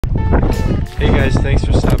Hey guys, thanks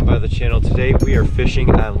for stopping by the channel. Today we are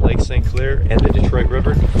fishing on Lake St. Clair and the Detroit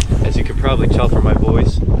River. As you can probably tell from my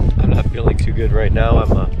voice, I'm not feeling too good right now.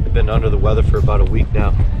 I've been under the weather for about a week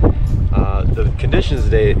now. The conditions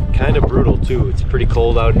today kind of brutal too. It's pretty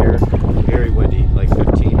cold out here, very windy, like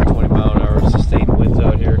 15 to 20 mile an hour sustained winds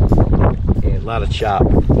out here, and a lot of chop.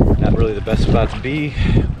 Not really the best spot to be.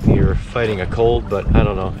 We're fighting a cold, but I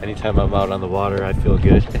don't know. Anytime I'm out on the water, I feel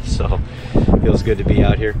good. So it feels good to be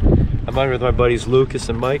out here. I'm out here with my buddies Lucas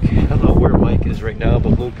and Mike. I don't know where Mike is right now,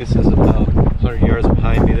 but Lucas is about 100 yards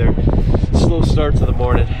behind me there. Slow start to the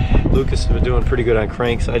morning. Lucas has been doing pretty good on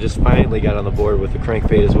cranks. I just finally got on the board with the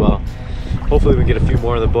crankbait as well. Hopefully we can get a few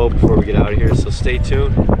more on the boat before we get out of here, so stay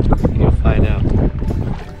tuned and you'll find out.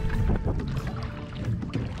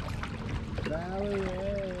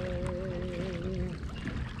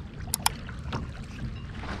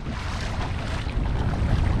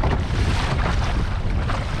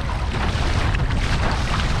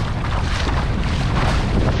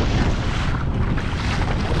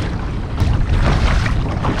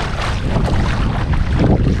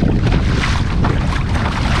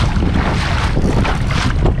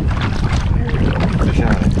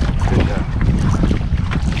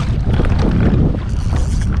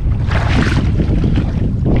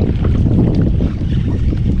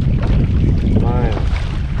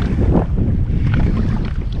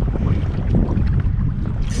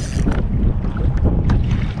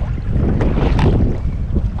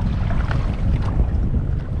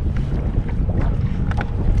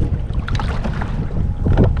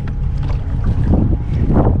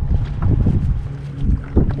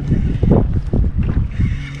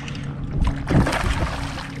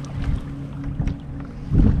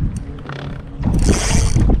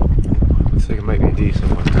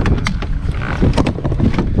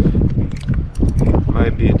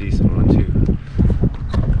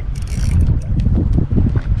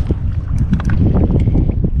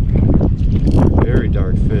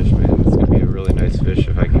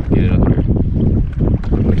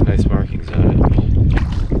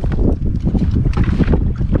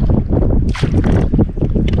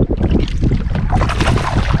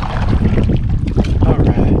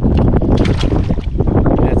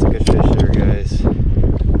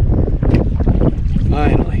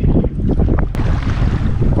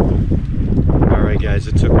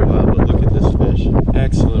 It took a while, but look at this fish.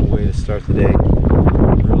 Excellent way to start the day.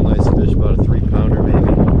 Real nice fish, about a 3-pounder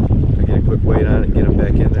maybe. If I get a quick weight on it and get him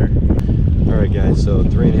back in there. Alright guys, so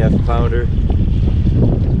 3.5 pounder.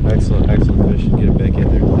 Excellent, excellent fish. Get him back in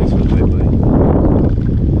there. Thanks for the bait, buddy.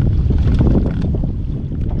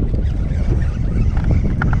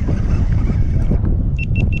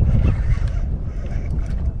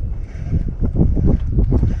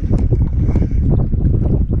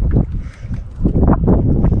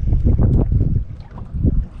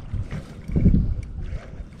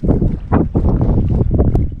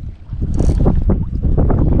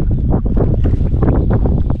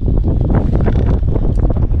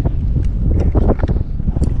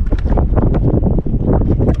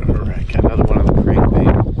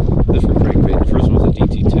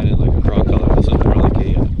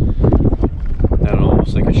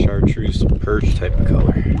 Perch type of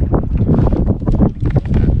color.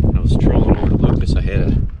 I was trolling over to Lucas. I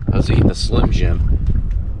was eating a Slim Jim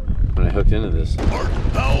when I hooked into this.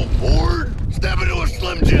 Oh, Ford! Step into a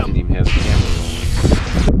Slim Jim! Didn't even have the camera.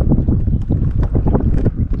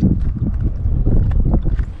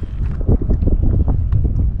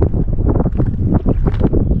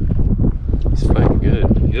 He's fighting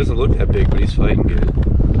good. He doesn't look that big, but he's fighting good.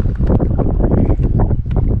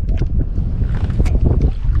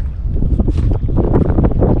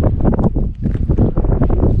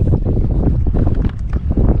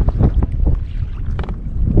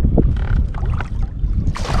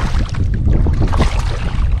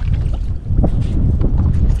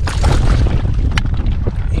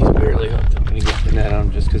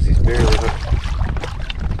 Because he's barely hooked.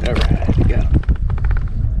 Alright, we got him.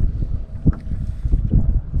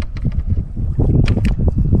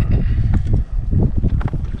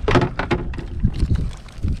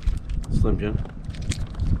 Slim Jim.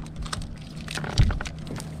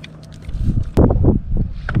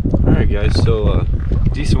 Alright guys, so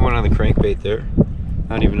decent one on the crankbait there.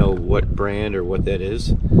 I don't even know what brand or what that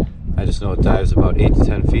is. I just know it dives about 8 to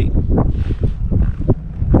 10 feet.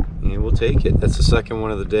 And we'll take it. That's the second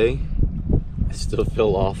one of the day. I still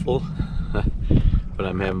feel awful, but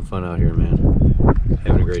I'm having fun out here, man.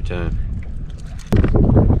 Having a great time.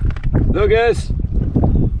 Hello guys.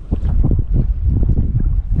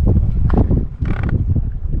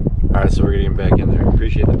 Alright, so we're getting back in there.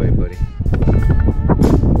 Appreciate the bite, buddy.